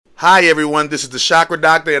Hi everyone, this is the Chakra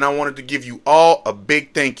Doctor, and I wanted to give you all a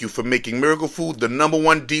big thank you for making Miracle Food the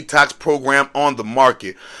 #1 detox program on the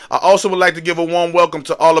market. I also would like to give a warm welcome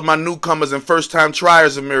to all of my newcomers and first-time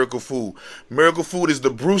triers of Miracle Food. Miracle Food is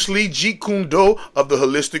the Bruce Lee Jeet Kune Do of the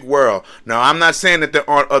holistic world. Now, I'm not saying that there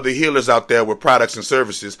aren't other healers out there with products and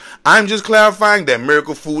services. I'm just clarifying that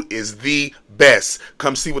Miracle Food is the best.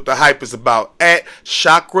 Come see what the hype is about at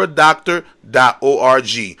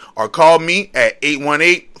chakradoctor.org or call me at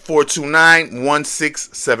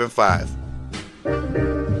 818-429-1675.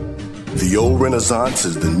 The old Renaissance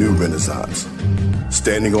is the new Renaissance,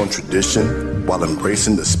 standing on tradition while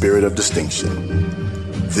embracing the spirit of distinction.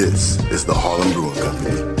 This is the Harlem Brewing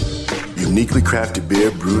Company, uniquely crafted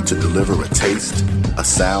beer brewed to deliver a taste, a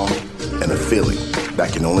sound, and a feeling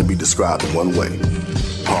that can only be described in one way: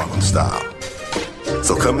 Harlem style.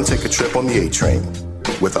 So come and take a trip on the A Train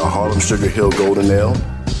with our Harlem Sugar Hill Golden Ale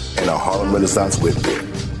and our Harlem Renaissance Wit Beer,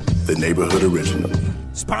 the neighborhood original.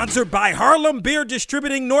 Sponsored by Harlem Beer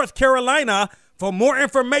Distributing North Carolina. For more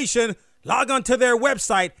information, log on to their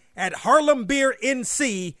website at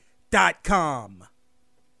harlembeernc.com.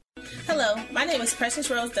 Hello, my name is Precious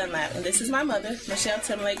Rose Dunlap, and this is my mother, Michelle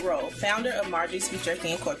Timberlake Rowe, founder of Marjorie's Beef Jerky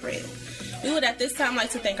Incorporated. We would at this time like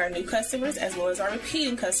to thank our new customers as well as our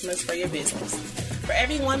repeating customers for your business. For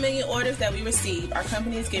every 1 million orders that we receive, our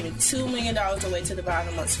company is giving $2 million away to the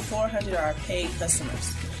bottom amongst 400 of our paid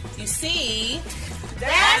customers. You see,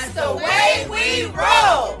 that's the way we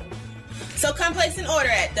roll! So come place an order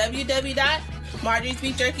at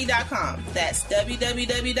www.marjoriesbeefjerky.com. That's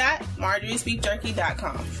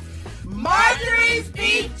www.marjoriesbeefjerky.com. Marjorie's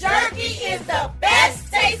Beef Jerky is the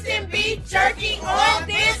best tasting beef jerky on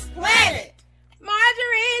this planet.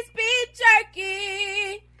 Marjorie's Beef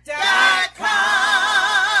Jerky.com.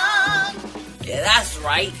 Yeah, that's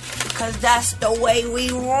right, because that's the way we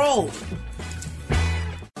roll.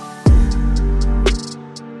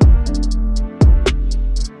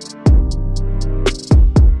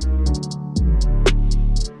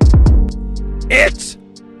 It's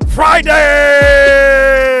Friday!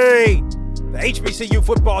 The HBCU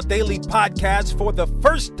Football Daily Podcast for the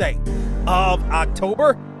first day of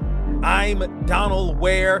October. I'm Donald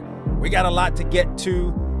Ware. We got a lot to get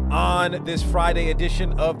to on this Friday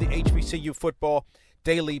edition of the HBCU Football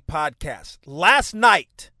Daily Podcast. Last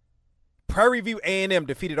night, Prairie View A&M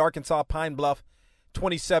defeated Arkansas Pine Bluff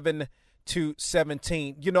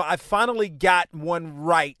 27-17. You know, I finally got one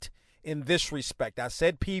right in this respect. I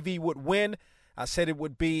said PV would win. I said it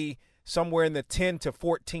would be somewhere in the 10 to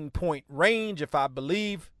 14 point range, if I'm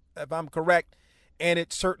correct, and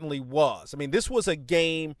it certainly was. I mean, this was a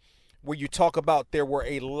game where you talk about there were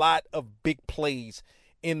a lot of big plays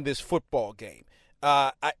in this football game.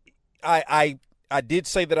 I did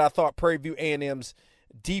say that I thought Prairie View A&M's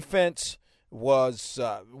defense was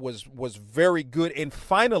very good, and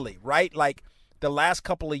finally, right, like the last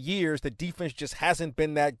couple of years, the defense just hasn't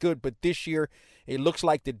been that good, but this year it looks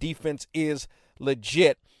like the defense is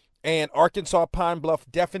legit. And Arkansas Pine Bluff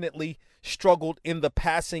definitely struggled in the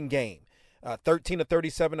passing game. 13 of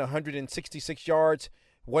 37, 166 yards,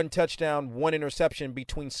 1 touchdown, 1 interception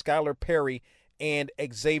between Skylar Perry and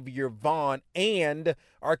Xavier Vaughn. And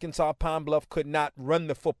Arkansas Pine Bluff could not run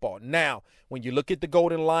the football. Now, when you look at the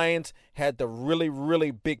Golden Lions, had the really, really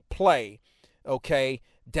big play, okay,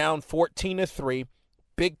 down 14-3,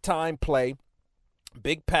 big time play,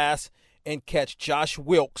 big pass and catch. Josh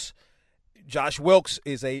Wilkes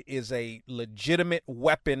is a legitimate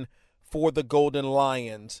weapon for the Golden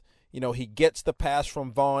Lions. You know, he gets the pass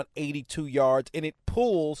from Vaughn, 82 yards, and it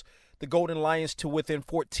pulls the Golden Lions to within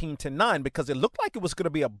 14-9 because it looked like it was going to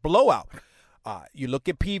be a blowout. You look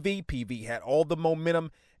at PV had all the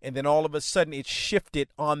momentum, and then all of a sudden it shifted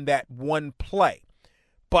on that one play.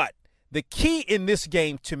 But the key in this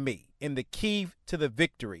game to me, and the key to the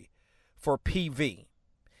victory for PV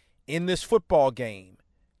in this football game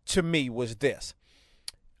to me was this.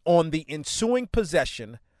 On the ensuing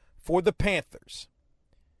possession for the Panthers,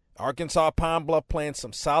 Arkansas Pine Bluff playing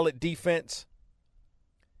some solid defense,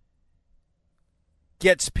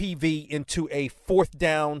 gets PV into a 4th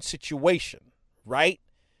down situation, right?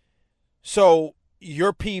 So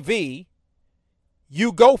your PV,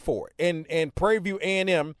 you go for it. And Prairie View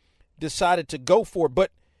A&M decided to go for it.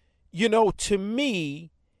 But, you know, to me,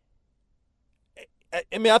 I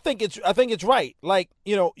mean, I think it's right. Like,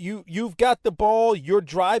 you know, you've got the ball, you're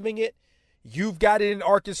driving it, you've got it in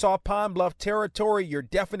Arkansas Pine Bluff territory. You're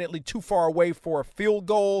definitely too far away for a field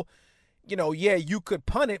goal. You know, yeah, you could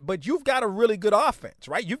punt it, but you've got a really good offense,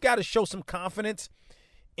 right? You've got to show some confidence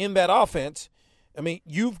in that offense. I mean,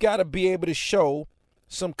 you've got to be able to show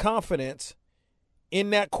some confidence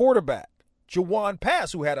in that quarterback. Jawan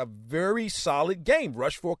Pass, who had a very solid game,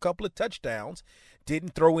 rushed for a couple of touchdowns,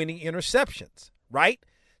 didn't throw any interceptions, right?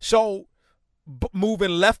 So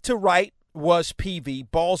moving left to right was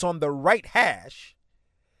PV, balls on the right hash.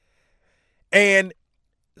 And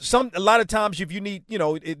a lot of times if you need,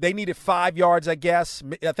 they needed 5 yards, I guess.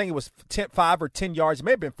 I think it was 5 or 10 yards. It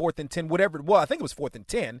may have been 4th and 10, whatever it was. I think it was 4th and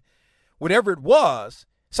 10. Whatever it was,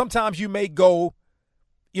 sometimes you may go,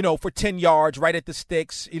 for 10 yards right at the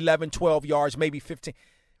sticks, 11, 12 yards, maybe 15.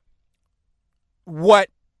 What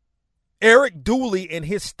Eric Dooley and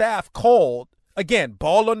his staff called, again,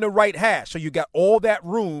 ball on the right hash. So you got all that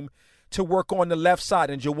room to work on the left side.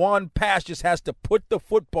 And Jawan Pass just has to put the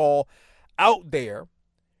football out there,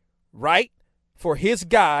 right, for his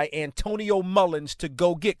guy, Antonio Mullins, to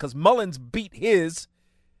go get. Because Mullins beat his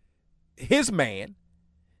man,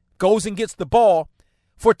 goes and gets the ball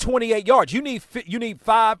for 28 yards. You need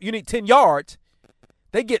 10 yards.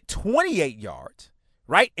 They get 28 yards,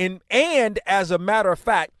 right? And as a matter of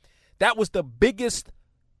fact, that was the biggest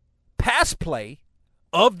pass play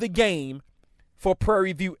of the game for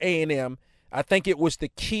Prairie View A&M. I think it was the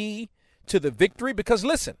key to the victory because,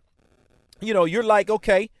 listen, you're like,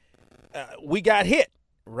 okay, we got hit,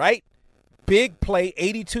 right? Big play,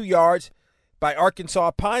 82 yards by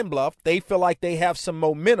Arkansas Pine Bluff. They feel like they have some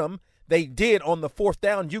momentum. They did on the 4th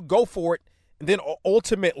down. You go for it. And then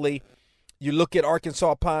ultimately you look at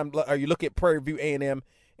Arkansas Pine Bluff, or you look at Prairie View A&M,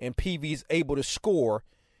 and PV's able to score.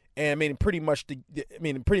 And pretty much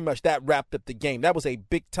that wrapped up the game. That was a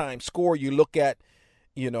big time score. You look at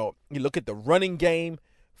the running game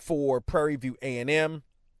for Prairie View A&M.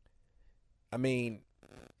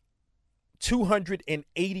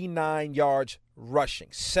 289 yards rushing,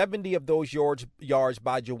 70 of those yards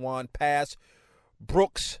by Jawan Pass.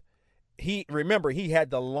 Brooks, he had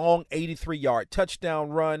the long 83-yard touchdown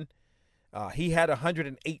run. He had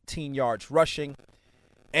 118 yards rushing.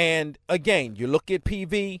 And, again, you look at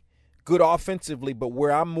PV, good offensively, but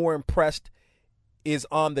where I'm more impressed is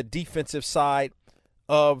on the defensive side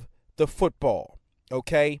of the football,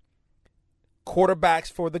 okay? Quarterbacks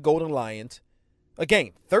for the Golden Lions.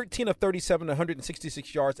 Again, 13 of 37,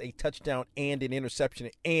 166 yards, a touchdown, and an interception,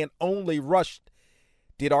 and only rushed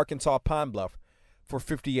did Arkansas Pine Bluff for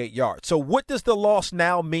 58 yards. So what does the loss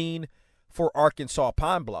now mean for Arkansas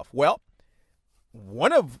Pine Bluff? Well,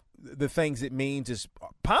 one of the things it means is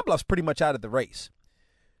Pine Bluff's pretty much out of the race.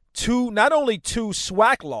 Not only two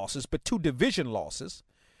SWAC losses, but 2 division losses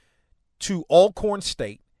to Alcorn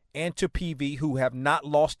State and to PV, who have not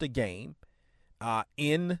lost a game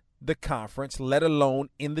in the conference, let alone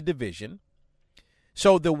in the division.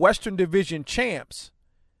 So the Western Division champs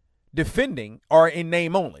defending are in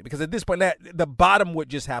name only, because at this point the bottom would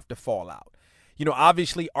just have to fall out.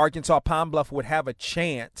 Obviously Arkansas Pine Bluff would have a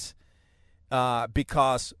chance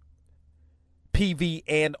because PV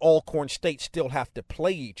and Alcorn State still have to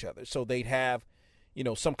play each other. So they'd have,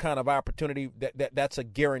 some kind of opportunity that's a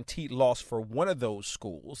guaranteed loss for one of those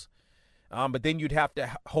schools. But then you'd have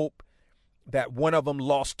to hope that one of them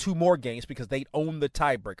lost 2 more games because they'd own the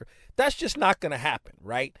tiebreaker. That's just not going to happen,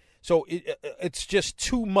 right? So it's just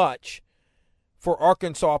too much for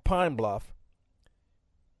Arkansas Pine Bluff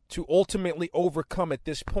to ultimately overcome at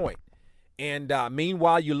this point. And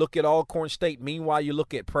meanwhile, you look at Alcorn State. Meanwhile, you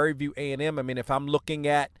look at Prairie View A&M. If I'm looking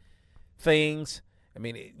at things,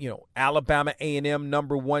 Alabama A&M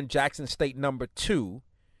number 1, Jackson State number 2,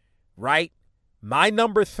 right? My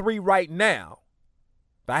number 3 right now,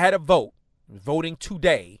 if I had a voting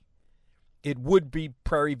today, it would be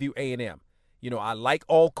Prairie View A&M. I like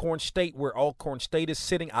Alcorn State, where Alcorn State is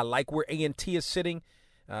sitting. I like where A&T is sitting.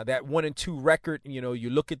 That 1-2 record, you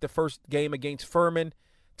look at the first game against Furman,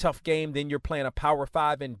 tough game. Then you're playing a Power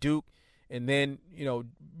 5 in Duke, and then,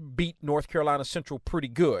 beat North Carolina Central pretty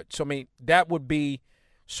good. So, that would be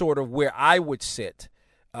sort of where I would sit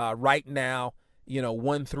right now,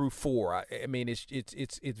 1 through 4.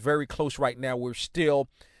 It's very close right now. We're still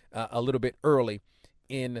a little bit early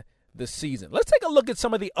in the season. Let's take a look at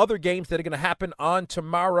some of the other games that are going to happen on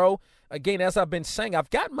tomorrow. Again, as I've been saying, I've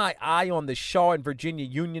got my eye on the Shaw and Virginia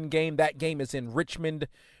Union game. That game is in Richmond,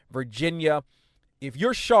 Virginia. If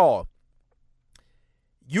you're Shaw,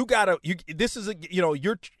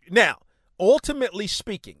 now, ultimately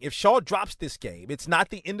speaking, if Shaw drops this game, it's not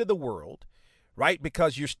the end of the world, right?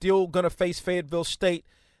 Because you're still going to face Fayetteville State,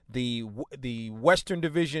 the Western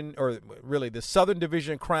Division, or really the Southern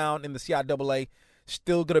Division crown in the CIAA,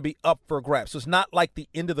 still going to be up for grabs. So it's not like the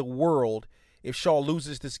end of the world if Shaw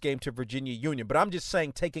loses this game to Virginia Union. But I'm just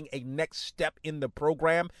saying, taking a next step in the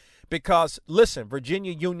program, because, listen,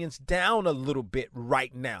 Virginia Union's down a little bit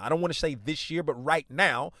right now. I don't want to say this year, but right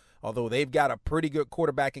now, although they've got a pretty good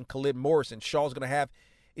quarterback in Khalid Morris, and Shaw's going to have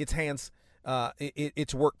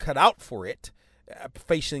its work cut out for it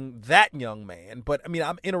facing that young man. But, I mean,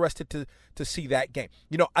 I'm interested to see that game.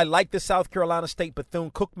 You know, I like the South Carolina State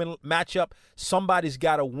Bethune-Cookman matchup. Somebody's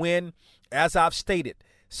got to win. As I've stated,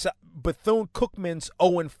 Bethune-Cookman's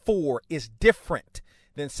 0-4 is different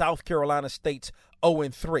than South Carolina State's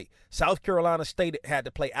 0-3. South Carolina State had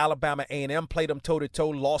to play Alabama A&M, played them toe-to-toe,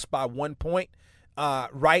 lost by 1 point,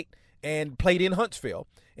 right, and played in Huntsville,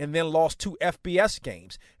 and then lost 2 FBS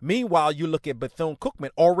games. Meanwhile, you look at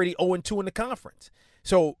Bethune-Cookman, already 0-2 in the conference.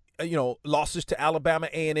 So, you know, losses to Alabama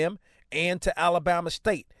A&M and to Alabama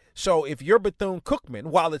State. So if you're Bethune-Cookman,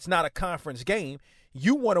 while it's not a conference game,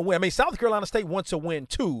 you want to win. I mean, South Carolina State wants to win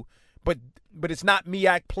too, but it's not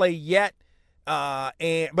MEAC play yet. But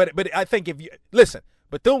I think if you listen,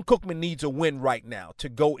 Bethune-Cookman needs a win right now to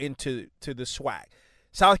go into the SWAC.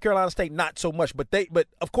 South Carolina State not so much, but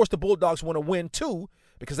of course the Bulldogs want to win too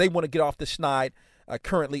because they want to get off the schneid.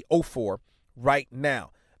 Currently 0-4 right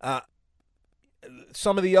now.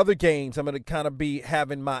 Some of the other games I'm going to kind of be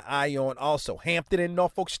having my eye on also. Hampton and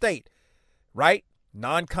Norfolk State, right?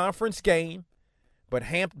 Non-conference game, but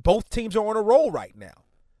both teams are on a roll right now,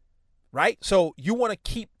 right? So you want to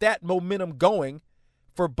keep that momentum going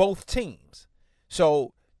for both teams.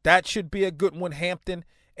 So that should be a good one, Hampton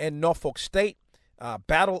and Norfolk State.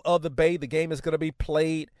 Battle of the Bay, the game is going to be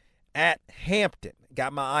played at Hampton.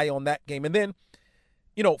 Got my eye on that game. And then,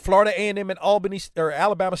 you know, Florida A&M and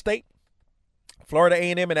Alabama State. Florida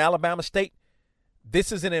A&M and Alabama State,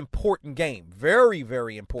 this is an important game, very,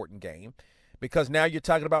 very important game, because now you're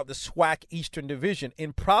talking about the SWAC Eastern Division,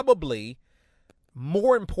 and probably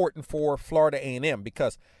more important for Florida A&M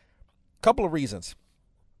because a couple of reasons.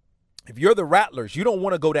 If you're the Rattlers, you don't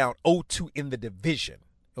want to go down 0-2 in the division.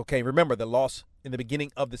 Okay, remember the loss in the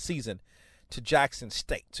beginning of the season to Jackson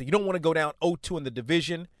State. So you don't want to go down 0-2 in the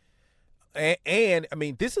division. And I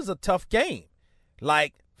mean, this is a tough game.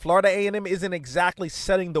 Like, Florida A&M isn't exactly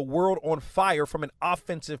setting the world on fire from an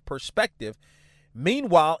offensive perspective.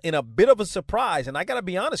 Meanwhile, in a bit of a surprise, and I got to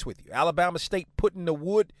be honest with you, Alabama State putting the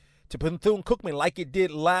wood to Bethune-Cookman like it did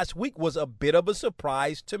last week was a bit of a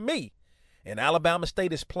surprise to me. And Alabama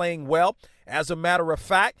State is playing well. As a matter of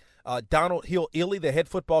fact, Donald Hill-Ely, the head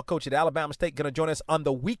football coach at Alabama State, going to join us on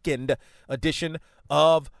the weekend edition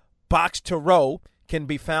of Box to Row. Can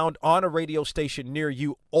be found on a radio station near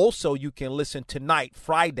you. Also, you can listen tonight,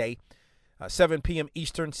 Friday, 7 p.m.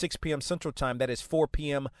 Eastern, 6 p.m. Central Time. That is 4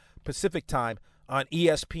 p.m. Pacific Time on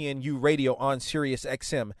ESPNU Radio on Sirius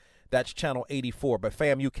XM. That's channel 84. But,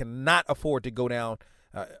 fam, you cannot afford to go down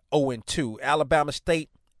 0-2. Alabama State,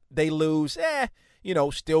 they lose.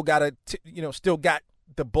 Still got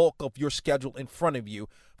the bulk of your schedule in front of you.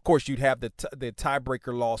 Of course, you'd have the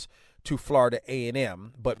tiebreaker loss to Florida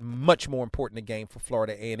A&M, but much more important a game for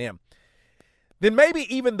Florida A&M. Then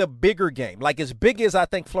maybe even the bigger game, like as big as I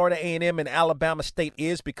think Florida A&M and Alabama State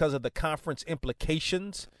is because of the conference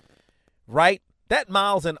implications, right? That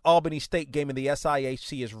Miles and Albany State game in the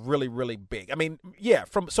SIAC is really, really big. I mean, yeah,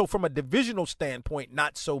 from a divisional standpoint,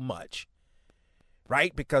 not so much,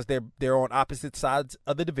 right? Because they're on opposite sides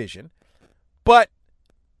of the division. But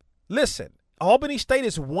listen, Albany State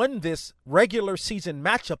has won this regular season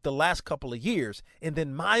matchup the last couple of years, and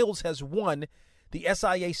then Miles has won the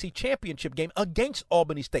SIAC championship game against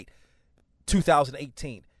Albany State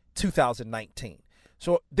 2018, 2019.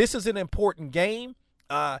 So this is an important game,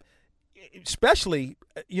 especially,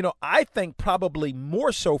 I think probably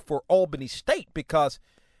more so for Albany State because,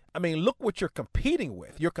 I mean, look what you're competing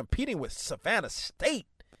with. You're competing with Savannah State,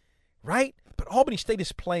 right? But Albany State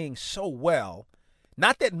is playing so well.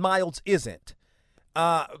 Not that Miles isn't,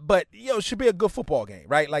 but, it should be a good football game,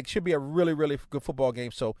 right? Like, should be a really, really good football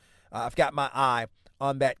game. So I've got my eye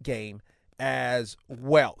on that game as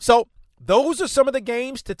well. So those are some of the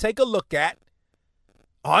games to take a look at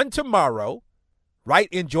on tomorrow, right?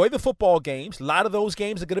 Enjoy the football games. A lot of those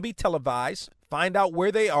games are going to be televised. Find out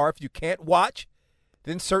where they are. If you can't watch,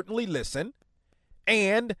 then certainly listen.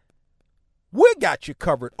 And we got you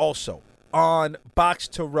covered also on Box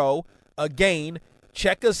to Row. Again,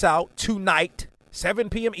 check us out tonight, 7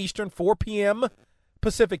 p.m. Eastern, 4 p.m.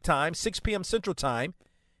 Pacific Time, 6 p.m. Central Time,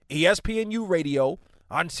 ESPNU Radio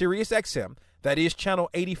on Sirius XM. That is channel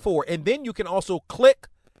 84. And then you can also click,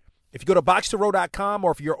 if you go to boxtorow.com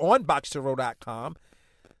or if you're on boxtorow.com,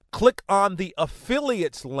 click on the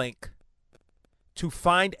affiliates link to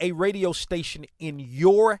find a radio station in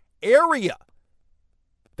your area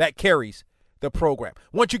that carries the program.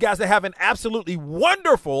 Want you guys to have an absolutely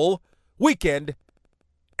wonderful weekend,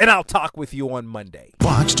 and I'll talk with you on Monday.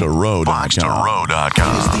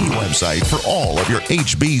 BoxToRow.com is the website for all of your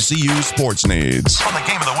HBCU sports needs. From the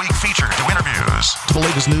Game of the Week feature to interviews to the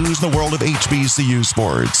latest news in the world of HBCU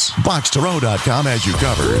sports, BoxToRow.com has you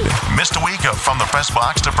covered. Missed a week of From the Press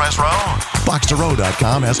Box to Press Row?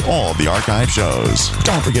 BoxToRow.com has all the archive shows.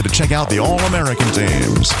 Don't forget to check out the All-American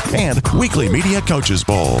teams and weekly media coaches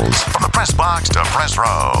polls. From the Press Box to Press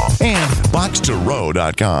Row and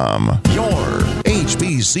BoxToRow.com, your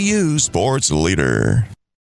HBCU sports leader.